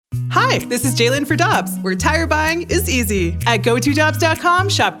Hi, this is Jalen for Dobbs, where tire buying is easy. At GoToDobbs.com,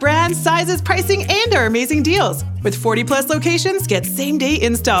 shop brands, sizes, pricing, and our amazing deals. With 40-plus locations, get same-day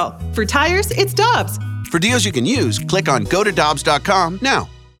install. For tires, it's Dobbs. For deals you can use, click on GoToDobbs.com now.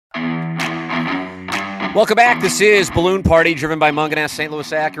 Welcome back. This is Balloon Party, driven by Munganess, St.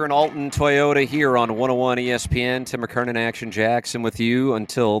 Louis Acura, and Alton Toyota here on 101 ESPN. Tim McKernan, Action Jackson with you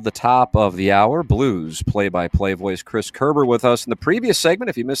until the top of the hour. Blues play-by-play voice Chris Kerber with us in the previous segment,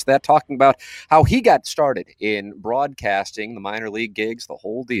 if you missed that, talking about how he got started in broadcasting, the minor league gigs, the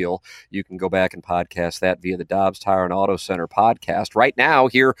whole deal. You can go back and podcast that via the Dobbs Tire and Auto Center podcast. Right now,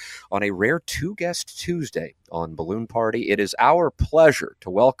 here on a rare two-guest Tuesday on Balloon Party, it is our pleasure to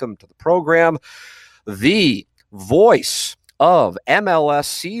welcome to the program the voice of MLS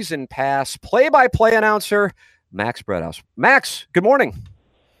Season Pass play-by-play announcer, Max Bretos. Max, good morning.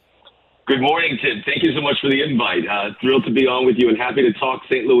 Good morning, Tim. Thank you so much for the invite. Thrilled to be on with you and happy to talk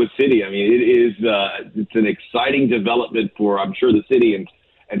St. Louis City. I mean, it's an exciting development for, I'm sure, the city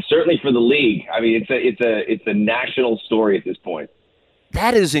and certainly for the league. I mean, it's a national story at this point.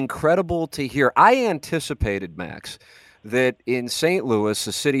 That is incredible to hear. I anticipated, Max, that in St. Louis,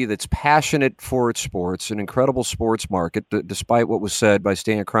 a city that's passionate for its sports, an incredible sports market, despite what was said by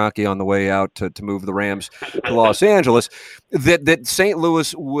Stan Kroenke on the way out to move the Rams to Los Angeles, that St.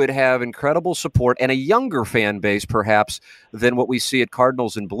 Louis would have incredible support and a younger fan base, perhaps, than what we see at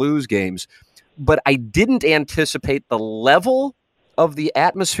Cardinals and Blues games. But I didn't anticipate the level of the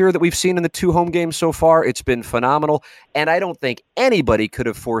atmosphere that we've seen in the two home games so far. It's been phenomenal, and I don't think anybody could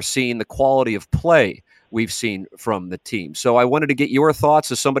have foreseen the quality of play we've seen from the team. So I wanted to get your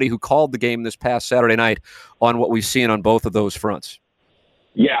thoughts as somebody who called the game this past Saturday night on what we've seen on both of those fronts.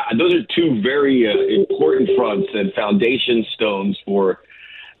 Yeah, those are two very important fronts and foundation stones for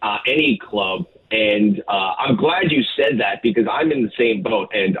any club. And I'm glad you said that because I'm in the same boat.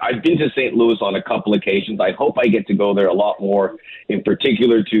 And I've been to St. Louis on a couple occasions. I hope I get to go there a lot more, in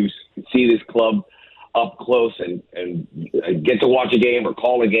particular to see this club up close and get to watch a game or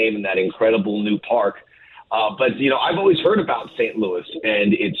call a game in that incredible new park. But, you know, I've always heard about St. Louis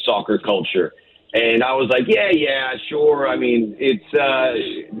and its soccer culture. And I was like, yeah, sure. I mean,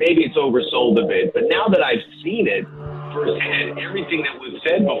 maybe it's oversold a bit. But now that I've seen it firsthand, everything that was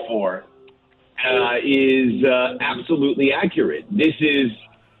said before is absolutely accurate. This is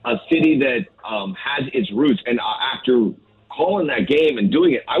a city that has its roots. And after calling that game and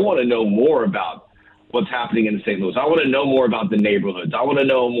doing it, I want to know more about what's happening in St. Louis. I want to know more about the neighborhoods. I want to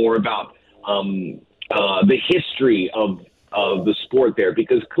know more about the history of the sport there,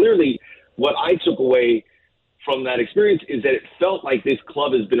 because clearly what I took away from that experience is that it felt like this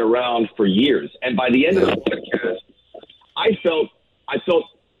club has been around for years. And by the end of the podcast, I felt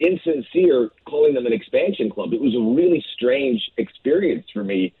insincere calling them an expansion club. It was a really strange experience for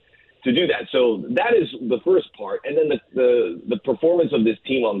me to do that. So that is the first part. And then the performance of this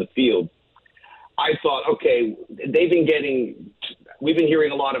team on the field, I thought, okay, we've been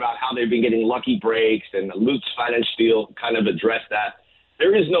hearing a lot about how they've been getting lucky breaks, and Luke Svanenstiel kind of addressed that.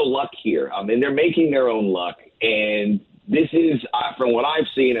 There is no luck here. I mean, they're making their own luck. And this is, from what I've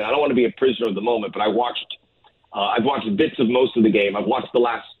seen, and I don't want to be a prisoner of the moment, but I've watched bits of most of the game. I've watched the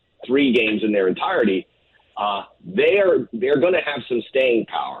last three games in their entirety. They're going to have some staying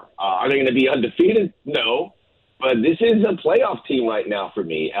power. Are they going to be undefeated? No. But this is a playoff team right now for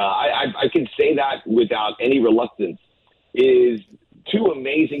me. I can say that without any reluctance. Is two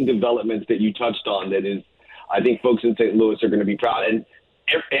amazing developments that you touched on that is, I think folks in St. Louis are going to be proud. And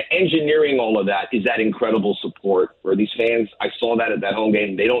engineering all of that is that incredible support for these fans. I saw that at that home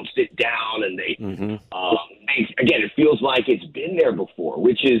game. They don't sit down, and again, it feels like it's been there before,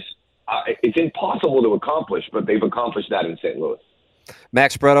 which is it's impossible to accomplish, but they've accomplished that in St. Louis.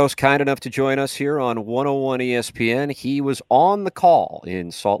 Max Bretos, kind enough to join us here on 101 ESPN. He was on the call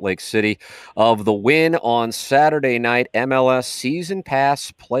in Salt Lake City of the win on Saturday night. MLS Season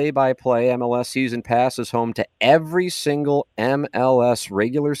Pass play-by-play. MLS Season Pass is home to every single MLS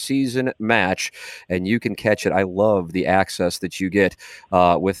regular season match, and you can catch it. I love the access that you get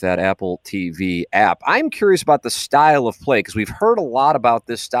with that Apple TV app. I'm curious about the style of play, because we've heard a lot about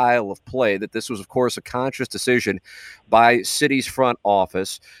this style of play, that this was, of course, a conscious decision by City's front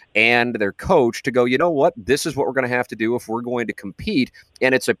office and their coach to go, you know what, this is what we're going to have to do if we're going to compete.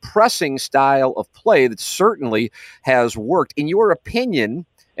 And it's a pressing style of play that certainly has worked. In your opinion,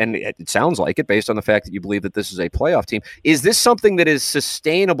 and it sounds like it based on the fact that you believe that this is a playoff team, is this something that is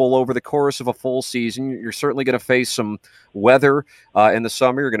sustainable over the course of a full season? You're certainly going to face some weather in the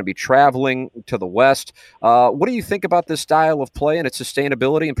summer. You're going to be traveling to the West. What do you think about this style of play and its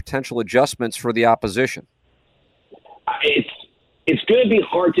sustainability and potential adjustments for the opposition? it's going to be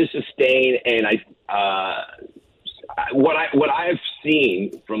hard to sustain. And what I've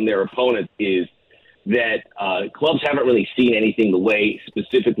seen from their opponents is that clubs haven't really seen anything the way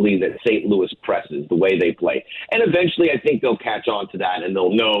specifically that St. Louis presses, the way they play. And eventually I think they'll catch on to that and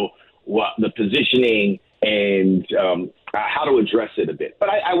they'll know what the positioning and how to address it a bit. But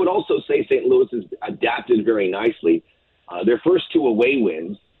I would also say St. Louis has adapted very nicely. Their first two away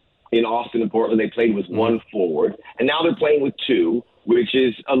wins in Austin and Portland, they played with one forward, and now they're playing with two, which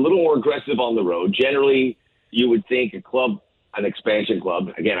is a little more aggressive on the road. Generally, you would think an expansion club,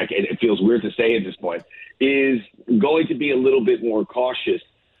 again, it feels weird to say at this point, is going to be a little bit more cautious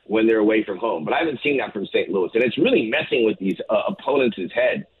when they're away from home. But I haven't seen that from St. Louis, and it's really messing with these opponents'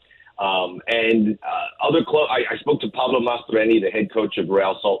 head. Other clubs, I spoke to Pablo Mastroeni, the head coach of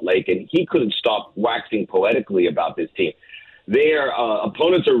Real Salt Lake, and he couldn't stop waxing poetically about this team. Their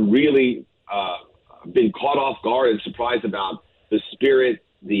opponents are really been caught off guard and surprised about the spirit,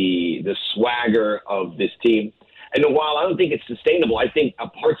 the swagger of this team. And while I don't think it's sustainable, I think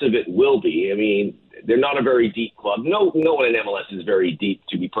parts of it will be. I mean, they're not a very deep club. No one in MLS is very deep,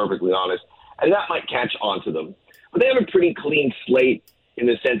 to be perfectly honest, and that might catch on to them. But they have a pretty clean slate in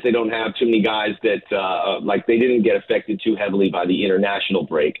the sense they don't have too many guys that, like they didn't get affected too heavily by the international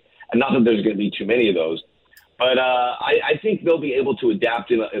break. And not that there's going to be too many of those. But I think they'll be able to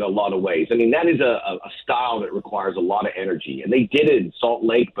adapt in a lot of ways. I mean, that is a style that requires a lot of energy. And they did it in Salt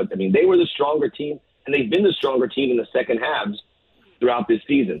Lake, but, I mean, they were the stronger team, and they've been the stronger team in the second halves throughout this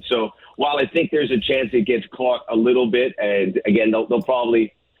season. So while I think there's a chance it gets caught a little bit, and, again, they'll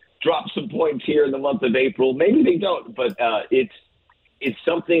probably drop some points here in the month of April. Maybe they don't, but it's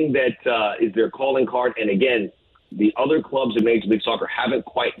something that is their calling card. And, again, the other clubs in Major League Soccer haven't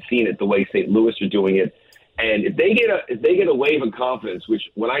quite seen it the way St. Louis are doing it. And if they get a wave of confidence, which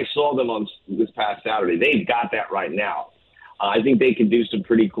when I saw them on this past Saturday, they've got that right now. I think they can do some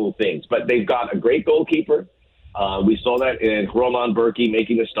pretty cool things. But they've got a great goalkeeper. We saw that in Roman Berkey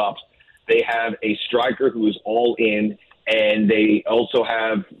making the stops. They have a striker who is all in, and they also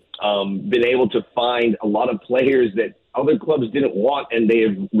have been able to find a lot of players that other clubs didn't want, and they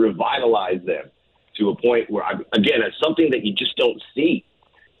have revitalized them to a point where, again, it's something that you just don't see.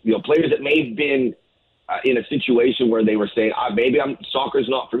 You know, players that may have been in a situation where they were saying, maybe soccer's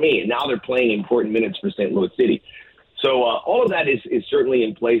not for me. And now they're playing important minutes for St. Louis City. So all of that is certainly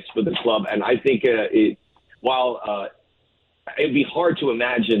in place for the club. And I think while it'd be hard to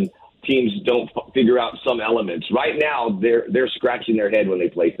imagine teams don't figure out some elements, right now they're scratching their head when they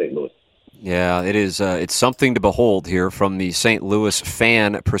play St. Louis. Yeah, it is. It's something to behold here from the St. Louis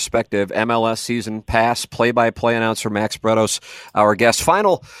fan perspective. MLS season pass play-by-play announcer Max Bretos, our guest.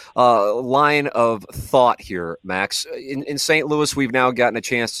 Final line of thought here, Max. In St. Louis, we've now gotten a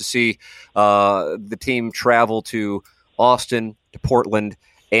chance to see the team travel to Austin, to Portland,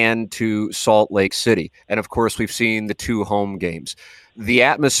 and to Salt Lake City. And, of course, we've seen the two home games. The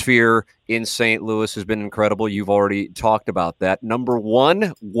atmosphere in St. Louis has been incredible. You've already talked about that. Number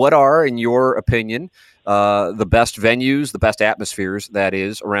one, what are, in your opinion, the best venues, the best atmospheres, that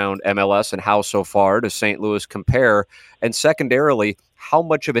is, around MLS, and how so far does St. Louis compare? And secondarily, how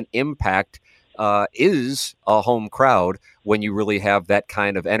much of an impact is a home crowd when you really have that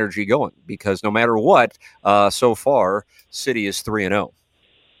kind of energy going? Because no matter what, so far, City is 3-0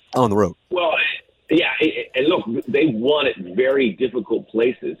 on the road. Well, yeah, and look, they won at very difficult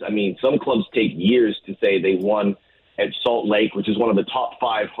places. I mean, some clubs take years to say they won at Salt Lake, which is one of the top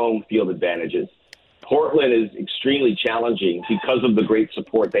 5 home field advantages. Portland is extremely challenging because of the great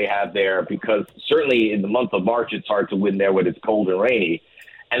support they have there, because certainly in the month of March, it's hard to win there when it's cold and rainy.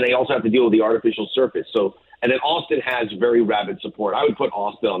 And they also have to deal with the artificial surface. So, and then Austin has very rabid support. I would put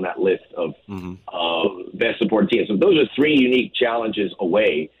Austin on that list of best support teams. So those are 3 unique challenges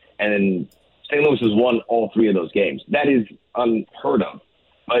away. And St. Louis has won all 3 of those games. That is unheard of.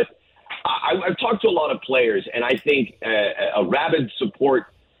 But I've talked to a lot of players, and I think a rabid support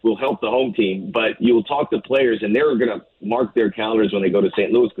will help the home team. But you will talk to players, and they're going to mark their calendars when they go to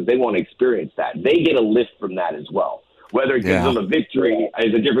St. Louis because they want to experience that. They get a lift from that as well. Whether it gives them a victory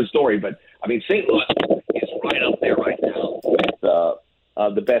is a different story. But, I mean, St. Louis is right up there right now with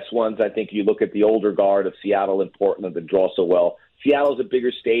the best ones. I think you look at the older guard of Seattle and Portland that draw so well. Seattle's a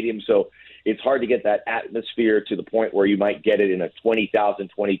bigger stadium, so it's hard to get that atmosphere to the point where you might get it in a 20,000,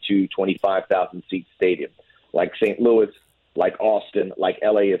 22, 25,000 seat stadium like St. Louis, like Austin, like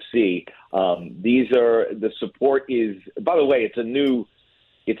LAFC. These are the support is. By the way, it's a new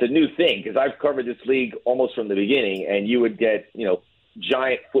thing because I've covered this league almost from the beginning, and you would get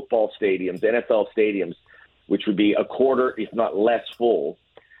giant football stadiums, NFL stadiums, which would be a quarter, if not less, full,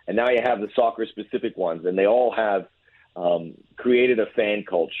 and now you have the soccer specific ones, and they all have created a fan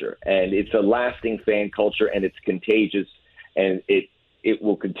culture, and it's a lasting fan culture, and it's contagious, and it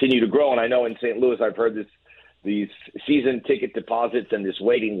will continue to grow. And I know in St. Louis, I've heard these season ticket deposits and this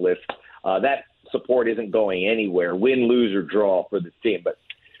waiting list. That support isn't going anywhere, win, lose, or draw for the team. But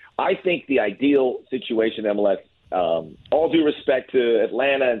I think the ideal situation, MLS, all due respect to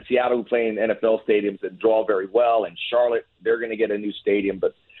Atlanta and Seattle, who play in NFL stadiums and draw very well, and Charlotte, they're going to get a new stadium,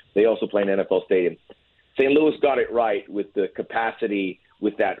 but they also play in NFL stadium. St. Louis got it right with the capacity,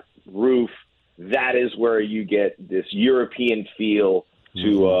 with that roof. That is where you get this European feel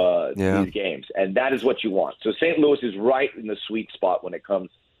to these games, and that is what you want. So St. Louis is right in the sweet spot when it comes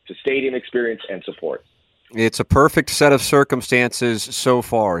to stadium experience and support. It's a perfect set of circumstances so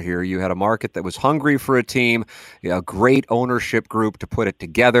far here. You had a market that was hungry for a team, a great ownership group to put it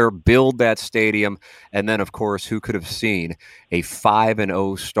together, build that stadium, and then, of course, who could have seen a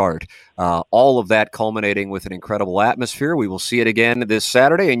 5-0 start? All of that culminating with an incredible atmosphere. We will see it again this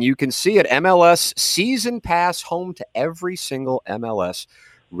Saturday, and you can see it. MLS Season Pass, home to every single MLS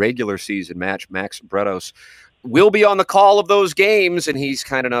regular season match. Max Bretos will be on the call of those games, and he's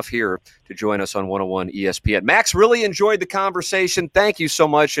kind enough here to join us on 101 ESPN. Max, really enjoyed the conversation. Thank you so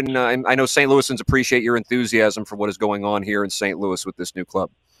much, and I know St. Louisans appreciate your enthusiasm for what is going on here in St. Louis with this new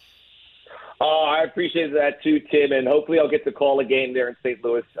club. I appreciate that too, Tim, and hopefully I'll get to call a game there in St.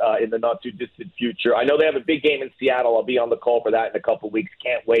 Louis in the not-too-distant future. I know they have a big game in Seattle. I'll be on the call for that in a couple of weeks.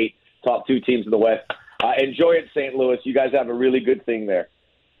 Can't wait. Top two teams in the West. Enjoy it, St. Louis. You guys have a really good thing there.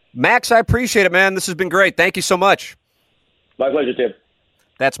 Max, I appreciate it, man. This has been great. Thank you so much. My pleasure, Tim.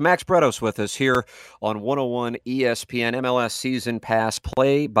 That's Max Bretos with us here on 101 ESPN MLS Season Pass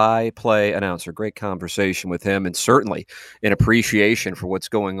play-by-play announcer. Great conversation with him, and certainly an appreciation for what's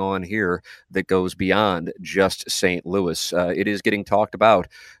going on here that goes beyond just St. Louis. It is getting talked about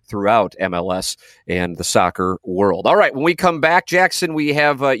throughout MLS and the soccer world. All right, when we come back, Jackson, we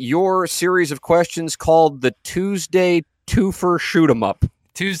have your series of questions called the Tuesday Twofer Shoot 'em Up.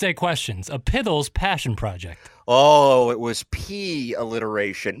 Tuesday Questions, a Piddles passion project. Oh, it was P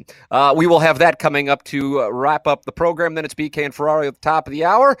alliteration. We will have that coming up to wrap up the program. Then it's BK and Ferrari at the top of the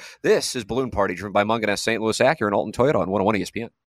hour. This is Balloon Party, driven by Munganess St. Louis Acura and Alton Toyota on 101 ESPN.